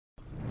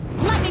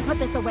put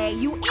this away,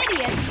 you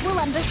idiots will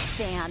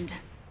understand.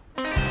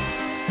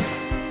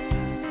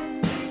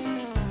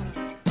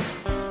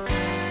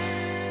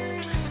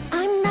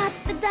 I'm not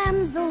the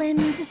damsel in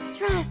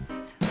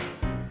distress.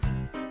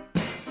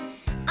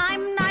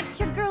 I'm not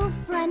your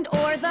girlfriend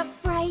or the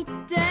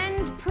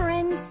frightened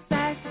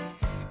princess.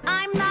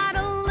 I'm not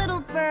a little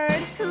bird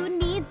who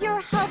needs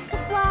your help to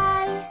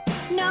fly.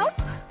 Nope.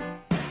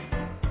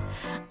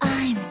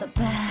 I'm the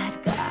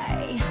bad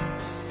guy.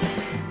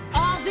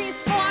 All these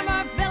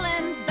former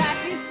villains that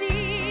you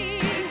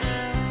see,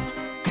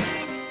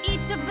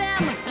 each of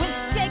them with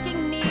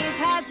shaking knees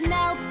has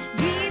knelt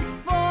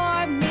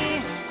before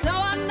me. So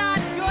I'm not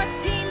your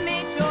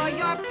teammate or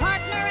your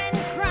partner in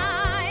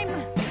crime.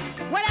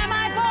 What am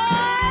I,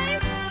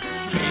 boys?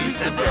 He's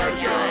the bad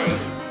guy.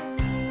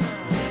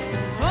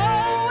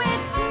 Oh,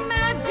 it's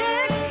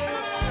magic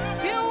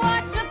to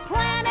watch a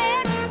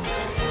planet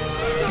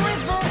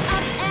shrivel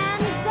up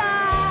and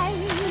die.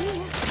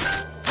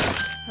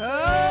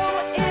 Oh,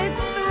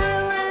 it's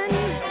thrilling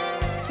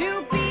to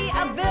be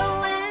a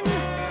villain.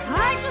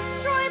 I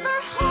destroy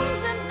their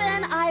homes and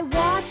then I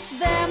watch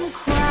them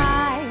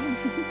cry.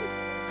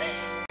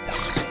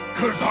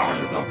 'Cause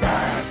I'm the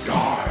bad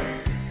guy.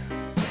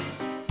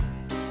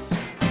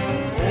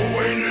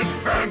 Oh, ain't it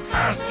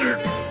fantastic?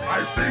 I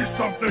see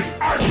something,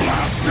 I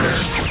blast it.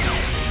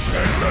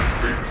 And let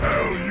me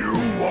tell you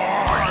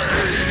why.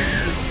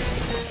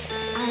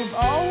 I've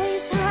always